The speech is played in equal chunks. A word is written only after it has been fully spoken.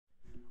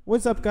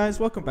What's up, guys?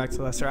 Welcome back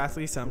to Lesser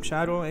Athletes. I'm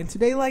Shadow, and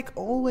today, like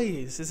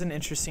always, is an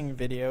interesting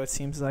video. It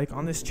seems like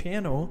on this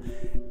channel,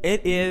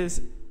 it is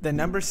the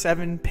number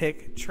 7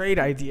 pick trade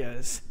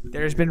ideas.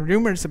 There's been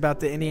rumors about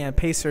the Indiana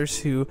Pacers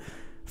who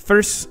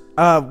first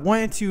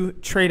wanted to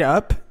trade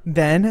up,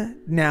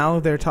 then now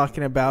they're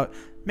talking about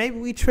maybe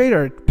we trade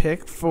our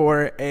pick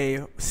for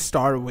a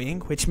star wing,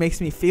 which makes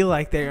me feel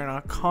like they are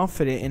not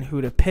confident in who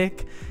to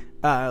pick,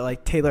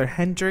 like Taylor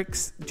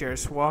Hendricks,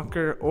 Jarace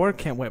Walker, or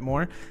Kent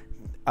Whitmore.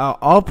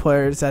 All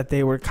players that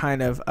they were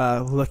kind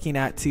of looking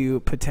at to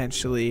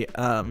potentially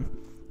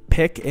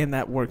pick, and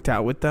that worked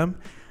out with them.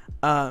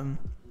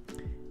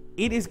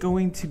 It is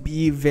going to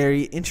be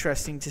very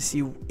interesting to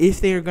see if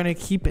they are going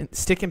to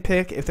stick and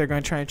pick, if they're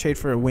going to try and trade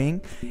for a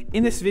wing.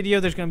 In this video,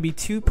 there's going to be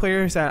 2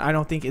 players that I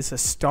don't think is a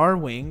star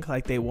wing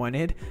like they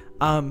wanted.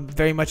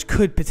 Very much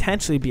could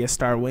potentially be a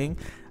star wing.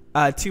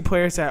 2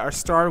 players that are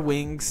star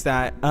wings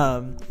that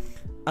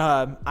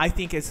I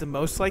think is the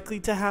most likely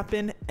to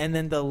happen, and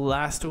then the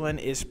last one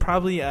is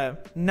probably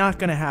not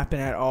going to happen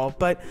at all,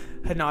 but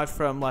Hanad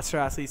from Lesser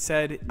Athletes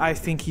said, I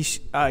think you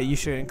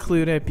should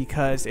include it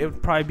because it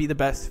would probably be the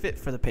best fit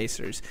for the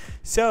Pacers.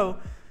 So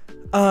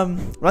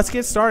let's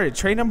get started.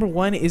 Trade number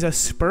 1 is a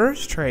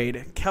Spurs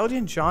trade.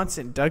 Keldon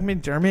Johnson, Doug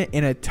McDermott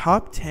in a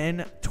top 10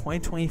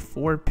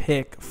 2024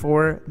 pick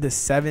for the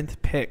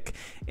 7th pick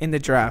in the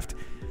draft.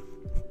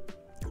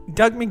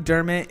 Doug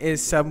McDermott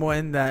is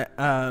someone that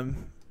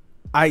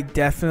I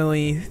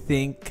definitely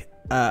think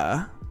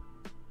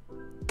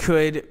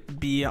could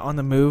be on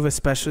the move,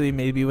 especially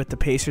maybe with the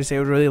Pacers they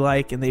would really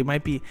like, and they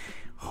might be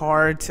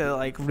hard to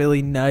like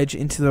really nudge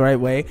into the right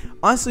way.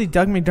 Honestly,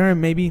 Doug McDermott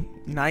maybe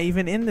not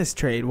even in this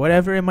trade,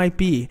 whatever it might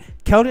be.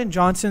 Keldon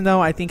Johnson,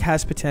 though, I think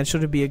has potential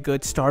to be a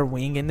good star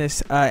wing in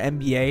this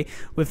NBA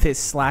with his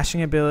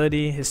slashing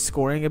ability, his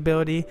scoring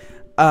ability.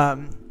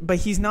 But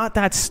he's not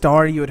that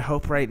star you would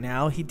hope right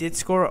now. He did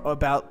score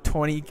about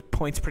 20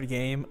 points per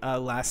game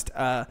last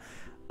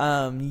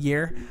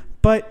year,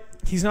 but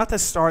he's not the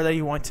star that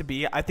you want to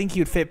be. I think he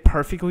would fit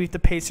perfectly with the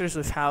Pacers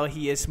with how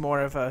he is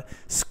more of a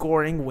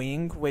scoring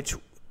wing, which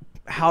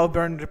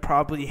Halliburton would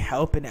probably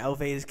help and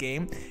elevate his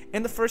game.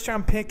 And the first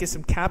round pick is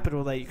some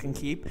capital that you can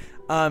keep.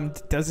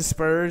 Does the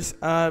Spurs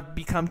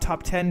become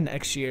top 10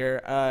 next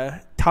year?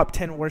 Top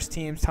 10 worst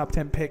teams, top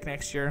 10 pick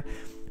next year?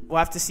 We'll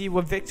have to see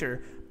with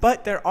Victor.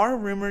 But there are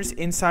rumors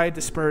inside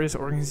the Spurs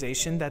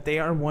organization that they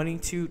are wanting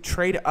to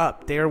trade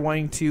up. They are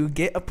wanting to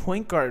get a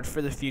point guard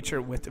for the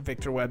future with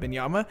Victor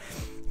Wembanyama.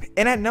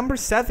 And at number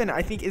 7,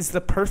 I think is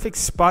the perfect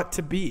spot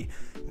to be,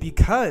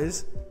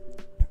 because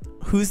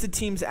who's the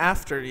teams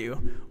after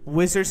you?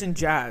 Wizards and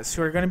Jazz,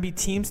 who are going to be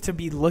teams to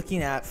be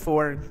looking at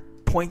for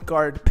point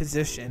guard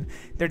position.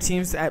 They're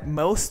teams that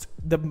most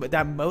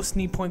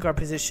need point guard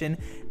position.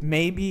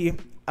 Maybe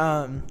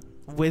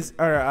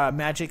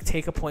Magic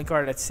take a point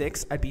guard at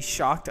 6. I'd be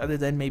shocked, other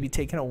than maybe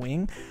taking a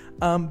wing.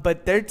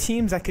 But they're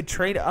teams that could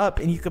trade up,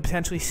 and you could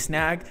potentially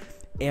snag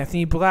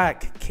Anthony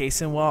Black,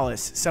 Cason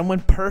Wallace, someone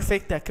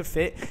perfect that could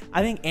fit.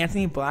 I think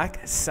Anthony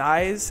Black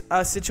size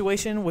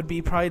situation would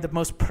be probably the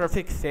most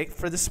perfect fit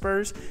for the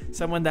Spurs.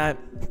 Someone that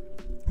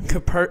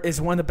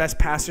is one of the best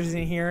passers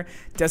in here,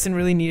 doesn't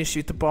really need to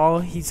shoot the ball.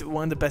 He's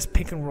one of the best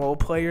pick and roll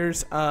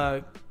players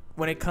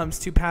when it comes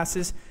to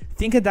passes.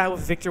 Think of that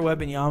with Victor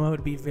Wembanyama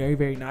would be very,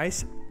 very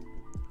nice.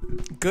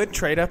 Good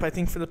trade up, I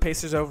think, for the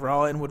Pacers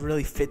overall, and would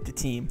really fit the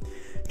team.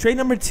 Trade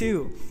number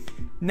 2.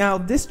 Now,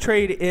 this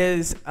trade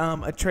is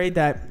a trade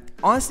that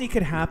honestly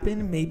could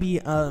happen. Maybe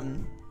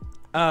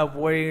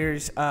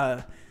Warriors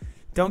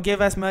don't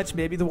give as much.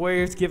 Maybe the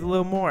Warriors give a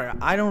little more.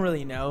 I don't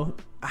really know.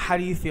 How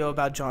do you feel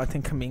about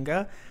Jonathan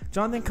Kuminga?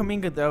 Jonathan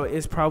Kuminga, though,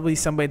 is probably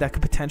somebody that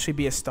could potentially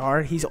be a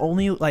star. He's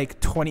only like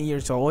 20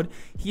 years old.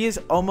 He is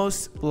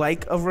almost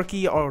like a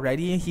rookie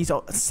already. He's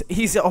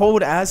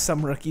old as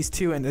some rookies,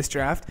 too, in this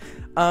draft.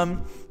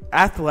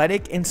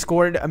 Athletic and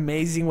scored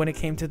amazing when it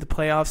came to the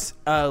playoffs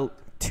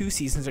 2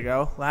 seasons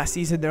ago. Last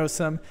season, there was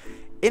some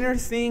inner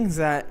things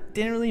that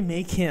didn't really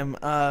make him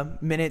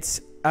get minutes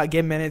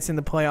in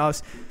the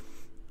playoffs.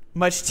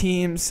 Much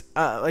teams,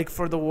 like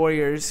for the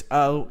Warriors,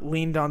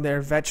 leaned on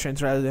their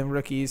veterans rather than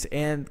rookies,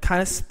 and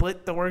kind of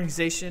split the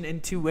organization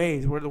in 2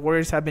 ways, where the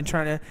Warriors have been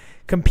trying to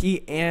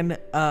compete and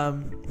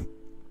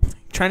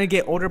trying to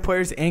get older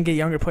players and get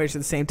younger players at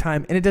the same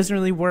time, and it doesn't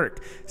really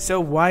work. So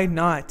why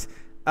not?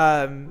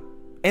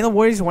 And the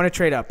Warriors want to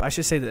trade up. I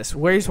should say this.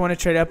 Warriors want to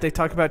trade up. They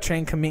talked about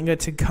trading Kuminga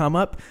to come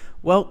up.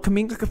 Well,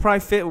 Kuminga could probably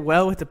fit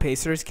well with the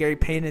Pacers. Gary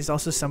Payton is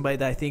also somebody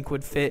that I think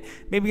would fit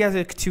maybe as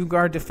a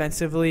 2-guard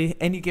defensively,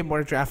 and you get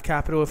more draft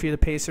capital if you're the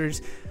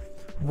Pacers.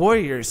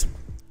 Warriors,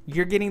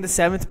 you're getting the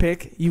 7th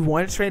pick. You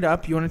want to trade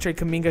up. You want to trade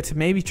Kuminga to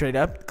maybe trade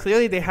up.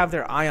 Clearly, they have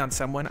their eye on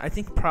someone. I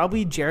think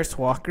probably Jarace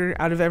Walker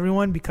out of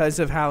everyone, because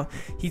of how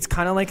he's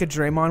kind of like a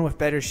Draymond with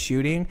better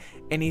shooting,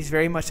 and he's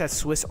very much that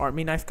Swiss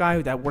Army knife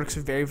guy that works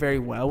very, very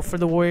well for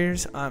the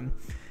Warriors.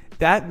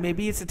 That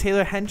maybe it's a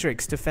Taylor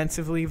Hendricks,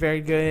 defensively very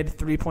good,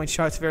 3-point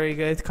shots very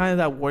good. It's kind of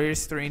that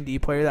Warriors 3-and-D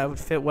player that would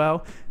fit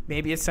well.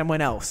 maybe it's someone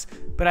else.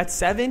 But at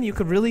 7, you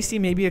could really see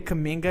maybe a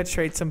Kuminga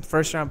trade some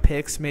first-round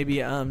picks,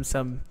 maybe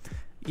some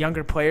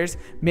younger players.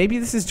 Maybe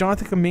this is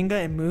Jonathan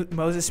Kuminga and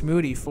Moses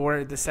Moody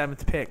for the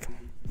 7th pick.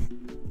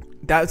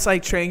 That's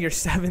like trading your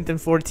 7th and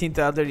 14th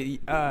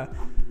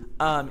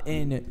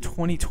in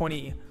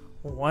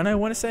 2021, I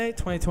want to say.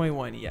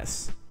 2021,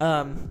 yes.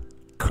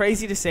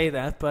 Crazy to say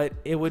that, but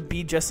it would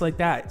be just like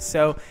that.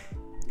 So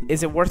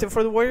is it worth it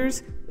for the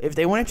Warriors? If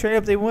they want to trade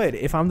up, they would.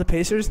 If I'm the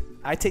Pacers,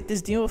 I take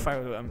this deal if I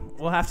were them.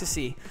 We'll have to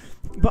see.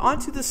 But on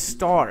to the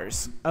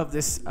stars of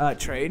this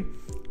trade.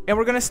 And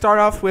we're going to start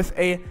off with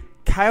a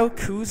Kyle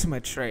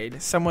Kuzma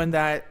trade. Someone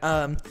that,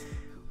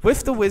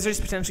 with the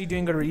Wizards potentially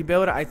doing a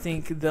rebuild, I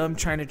think them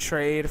trying to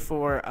trade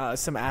for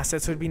some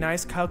assets would be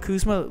nice. Kyle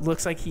Kuzma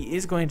looks like he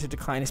is going to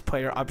decline his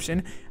player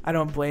option. I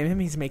don't blame him.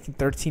 He's making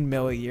 $13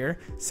 million a year.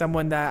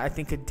 Someone that I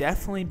think could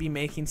definitely be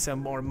making some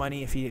more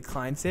money if he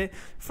declines it.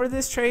 For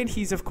this trade,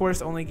 he's of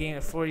course only getting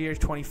a 4-year,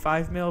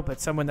 $25 million, but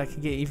someone that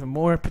could get even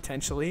more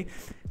potentially.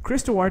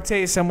 Chris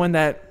Duarte is someone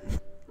that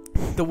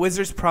the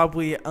Wizards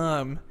probably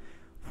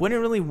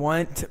wouldn't really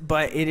want,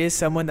 but it is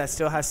someone that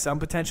still has some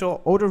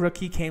potential. Older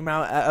rookie, came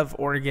out of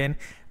Oregon,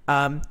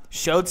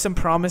 showed some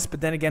promise,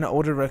 but then again, an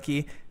older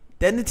rookie.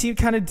 Then the team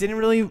kind of didn't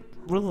really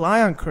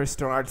rely on Chris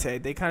Duarte.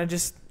 They kind of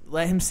just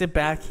let him sit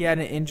back. He had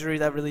an injury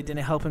that really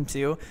didn't help him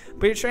too.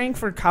 But you're trading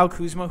for Kyle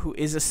Kuzma, who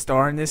is a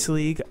star in this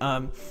league.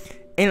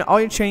 And all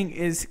you're trading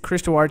is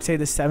Chris Duarte,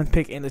 the 7th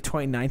pick, and the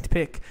 29th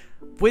pick.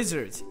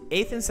 Wizards,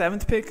 8th and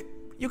 7th pick.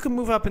 You can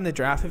move up in the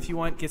draft if you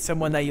want, get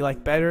someone that you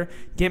like better,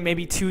 get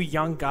maybe 2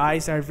 young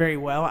guys that are very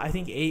well. I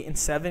think 8 and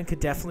 7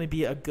 could definitely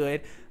be a good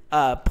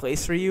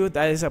place for you.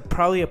 That is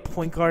probably a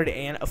point guard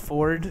and a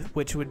forward,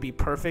 which would be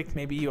perfect.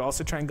 Maybe you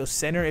also try and go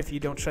center if you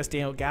don't trust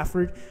Daniel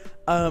Gafford.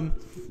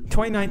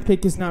 29th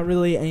pick is not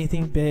really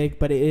anything big,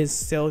 but it is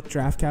still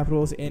draft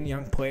capitals and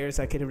young players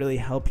that could really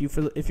help you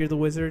if you're the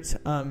Wizards.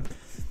 And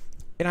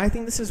I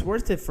think this is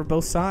worth it for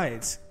both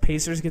sides.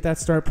 Pacers get that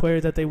star player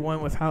that they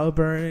won with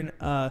Halliburton,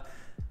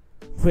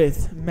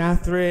 with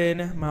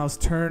Mathurin, Miles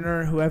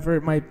Turner, whoever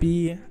it might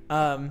be.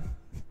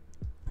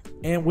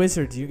 And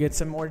Wizards, you get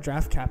some more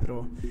draft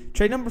capital.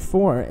 Trade number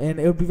 4, and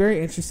it would be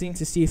very interesting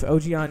to see if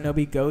OG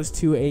Anunoby goes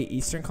to a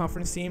Eastern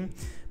Conference team.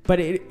 But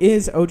it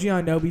is OG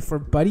Anunoby for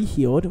Buddy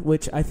Hield,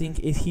 which I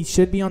think he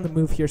should be on the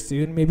move here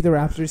soon. Maybe the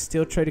Raptors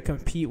still try to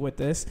compete with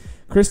this.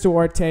 Chris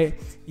Duarte,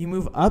 you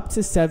move up to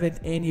 7th,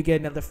 and you get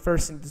another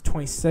first and the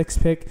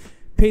 26th pick.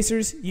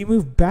 Pacers, you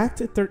move back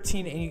to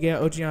 13 and you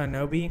get OG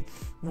Anunoby.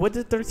 Would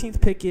the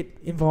 13th pick get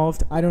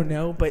involved? I don't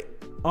know, but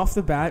off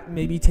the bat,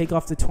 maybe take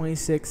off the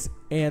 26th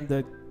and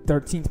the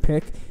 13th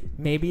pick.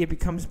 Maybe it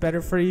becomes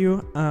better for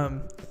you.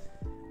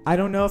 I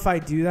don't know if I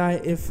do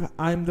that if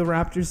I'm the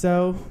Raptors,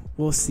 though.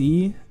 We'll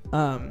see.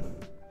 But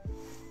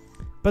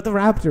the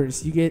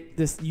Raptors,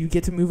 you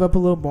get to move up a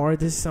little more.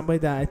 This is somebody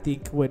that I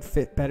think would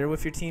fit better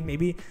with your team.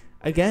 Maybe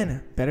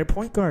again, better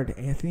point guard,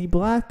 Anthony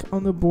Black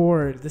on the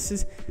board. This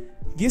is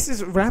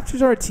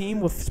Raptors are a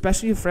team with,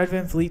 especially with Fred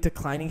VanVleet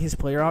declining his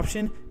player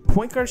option.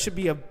 Point guard should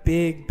be a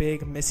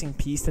big missing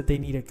piece that they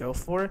need to go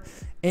for.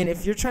 And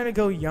if you're trying to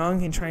go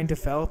young and trying to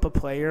develop a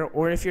player,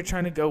 or if you're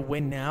trying to go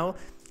win now,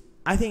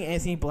 I think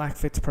Anthony Black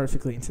fits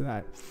perfectly into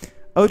that.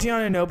 OG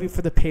Anunoby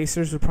for the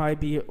Pacers would probably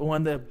be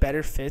one of the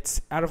better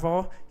fits out of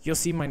all. You'll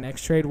see my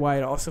next trade why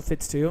it also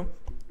fits too.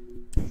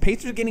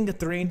 Pacers getting a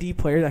 3-and-D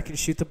player that can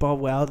shoot the ball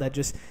well, that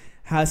just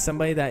has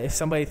somebody that if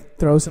somebody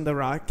throws him the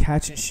rock,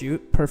 catch and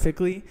shoot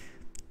perfectly.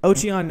 OG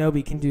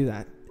Anunoby can do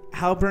that.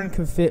 Halliburton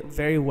can fit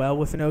very well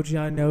with an OG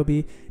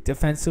Anunoby.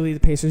 Defensively, the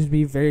Pacers would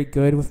be very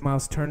good with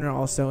Miles Turner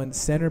also in the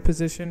center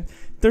position.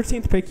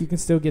 13th pick, you can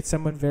still get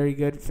someone very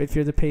good if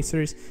you're the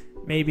Pacers.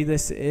 Maybe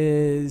this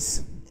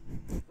is,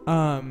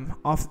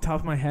 off the top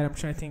of my head, I'm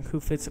trying to think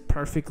who fits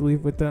perfectly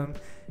with them.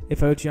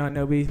 If OG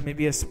Anunoby,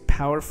 maybe a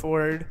power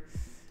forward.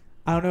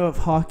 I don't know if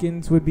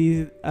Hawkins would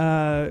be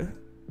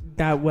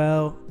that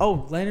well.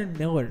 Oh, Leonard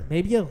Miller.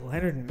 Maybe a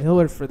Leonard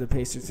Miller for the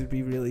Pacers would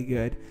be really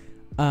good.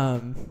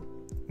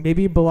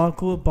 Maybe Bilal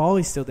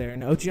Coulibaly's still there,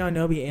 and OG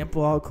Anunoby and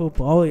Bilal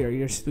Coulibaly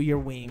are your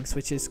wings,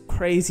 which is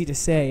crazy to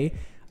say,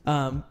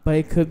 but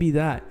it could be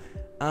that.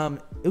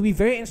 It'll be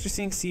very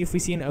interesting to see if we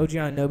see an OG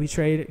Anunoby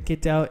trade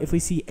get out. If we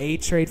see a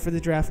trade for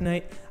the draft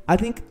night, I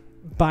think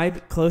by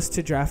close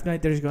to draft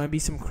night, there's going to be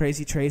some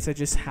crazy trades that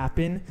just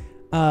happen,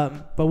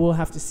 but we'll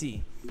have to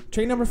see.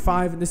 Trade number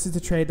 5, and this is the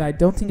trade that I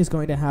don't think is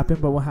going to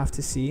happen, but we'll have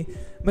to see.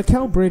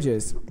 Mikal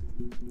Bridges.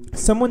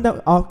 Someone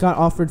that got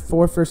offered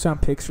 4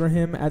 first-round picks for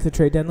him at the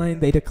trade deadline,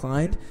 they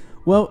declined.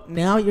 Well,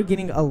 now you're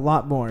getting a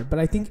lot more, but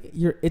I think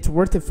it's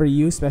worth it for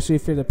you, especially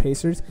if you're the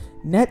Pacers.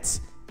 Nets,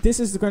 this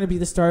is going to be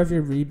the start of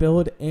your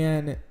rebuild,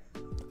 and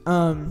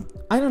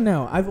I don't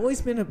know. I've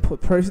always been a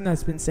person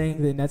that's been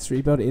saying the Nets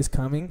rebuild is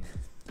coming,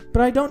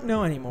 but I don't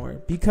know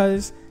anymore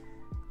because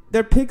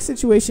their pick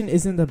situation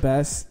isn't the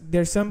best.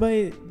 There's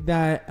somebody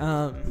that,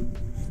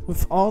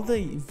 with all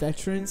the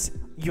veterans,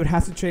 you would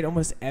have to trade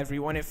almost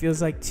everyone, it feels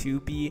like,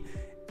 to be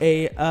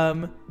a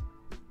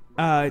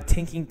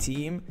tanking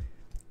team.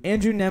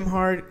 Andrew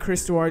Nembhard,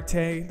 Chris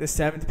Duarte, the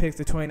 7th pick,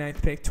 the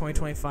 29th pick,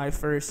 2025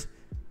 first.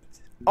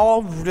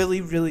 All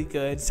really, really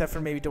good, except for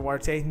maybe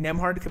Duarte.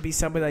 Nembhard could be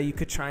somebody that you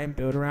could try and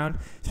build around,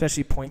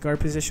 especially point guard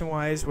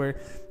position-wise, where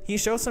he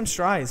shows some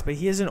strides, but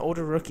he is an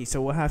older rookie,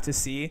 so we'll have to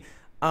see.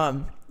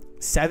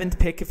 7th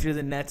pick, if you're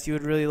the Nets, you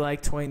would really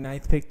like.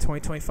 29th pick,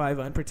 2025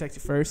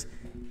 unprotected first.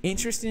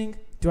 Interesting.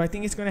 Do I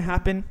think it's going to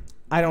happen?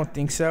 I don't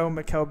think so.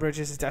 Mikal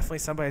Bridges is definitely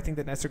somebody I think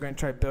the Nets are going to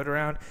try to build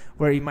around,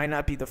 where he might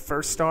not be the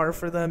first star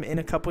for them in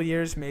a couple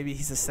years. Maybe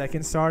he's the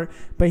second star,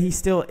 but he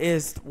still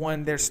is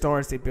one of their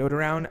stars they build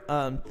around.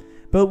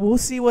 But we'll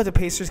see what the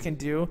Pacers can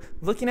do.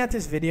 Looking at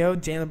this video,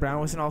 Jaylen Brown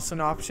wasn't also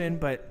an option,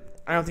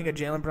 but I don't think a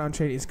Jaylen Brown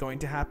trade is going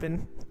to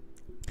happen.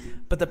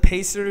 But the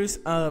Pacers,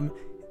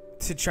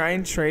 to try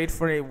and trade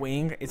for a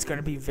wing, it's going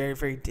to be very,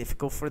 very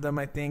difficult for them,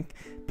 I think,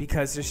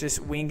 because there's just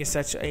wing is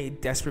such a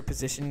desperate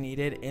position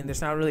needed, and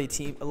there's not really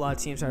a lot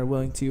of teams that are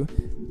willing to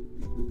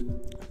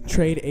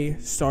trade a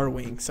star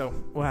wing. So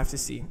we'll have to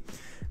see.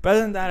 But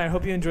other than that, I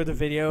hope you enjoyed the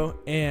video,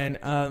 and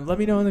let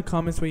me know in the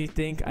comments what you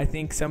think. I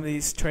think some of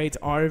these trades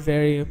are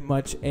very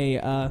much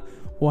a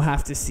we'll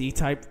have to see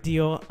type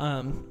deal,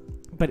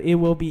 but it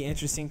will be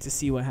interesting to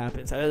see what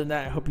happens. Other than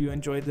that, I hope you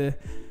enjoyed the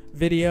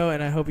video,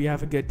 and I hope you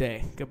have a good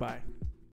day. Goodbye.